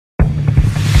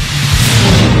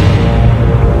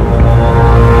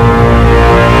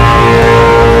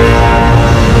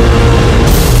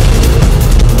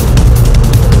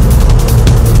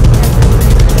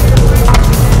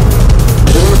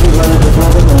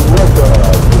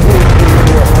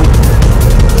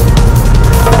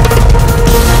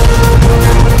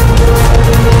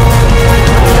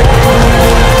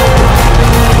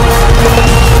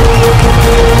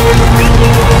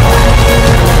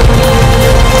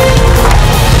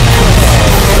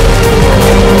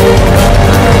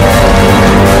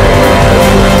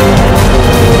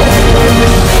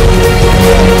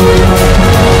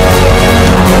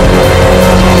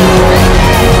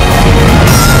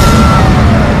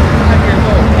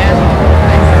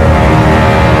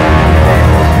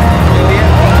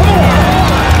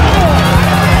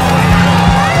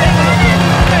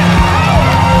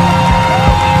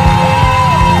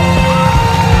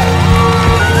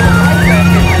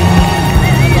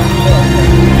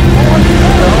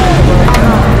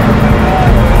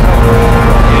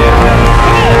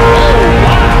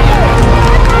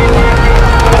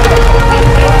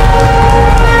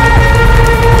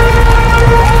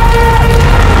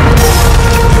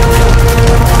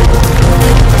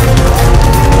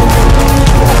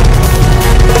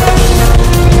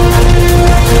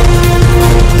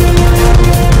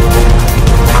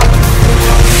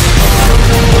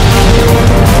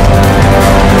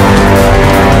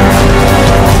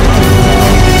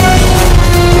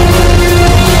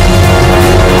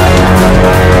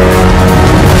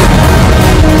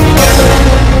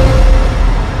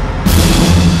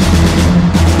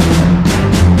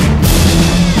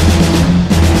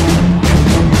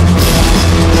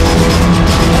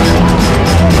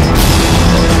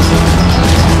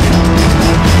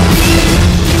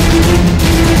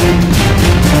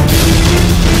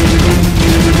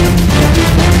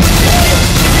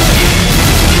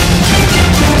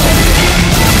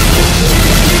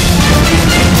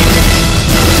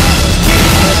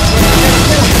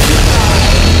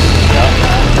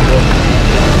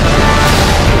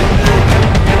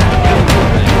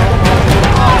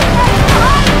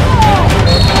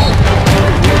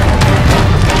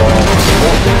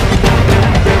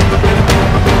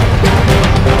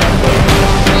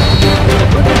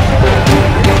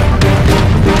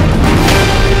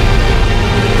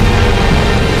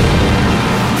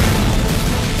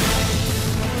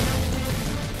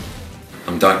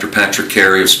Dr. Patrick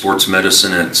Carey of Sports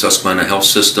Medicine at Susquehanna Health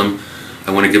System.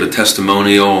 I want to give a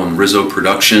testimonial on Rizzo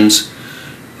Productions.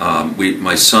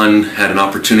 My son had an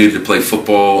opportunity to play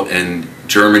football in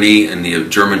Germany in the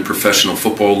German Professional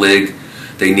Football League.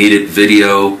 They needed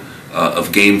video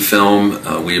of game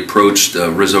film. We approached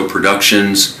Rizzo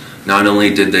Productions. Not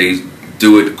only did they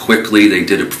do it quickly, they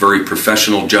did a very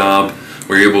professional job.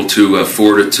 We were able to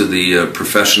forward it to the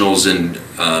professionals in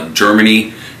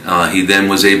Germany. He then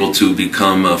was able to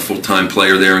become a full-time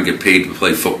player there and get paid to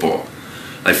play football.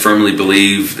 I firmly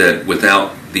believe that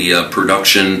without the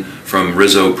production from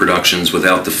Rizzo Productions,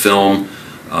 without the film,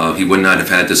 he would not have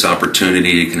had this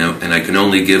opportunity, and I can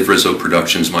only give Rizzo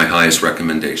Productions my highest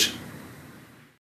recommendation.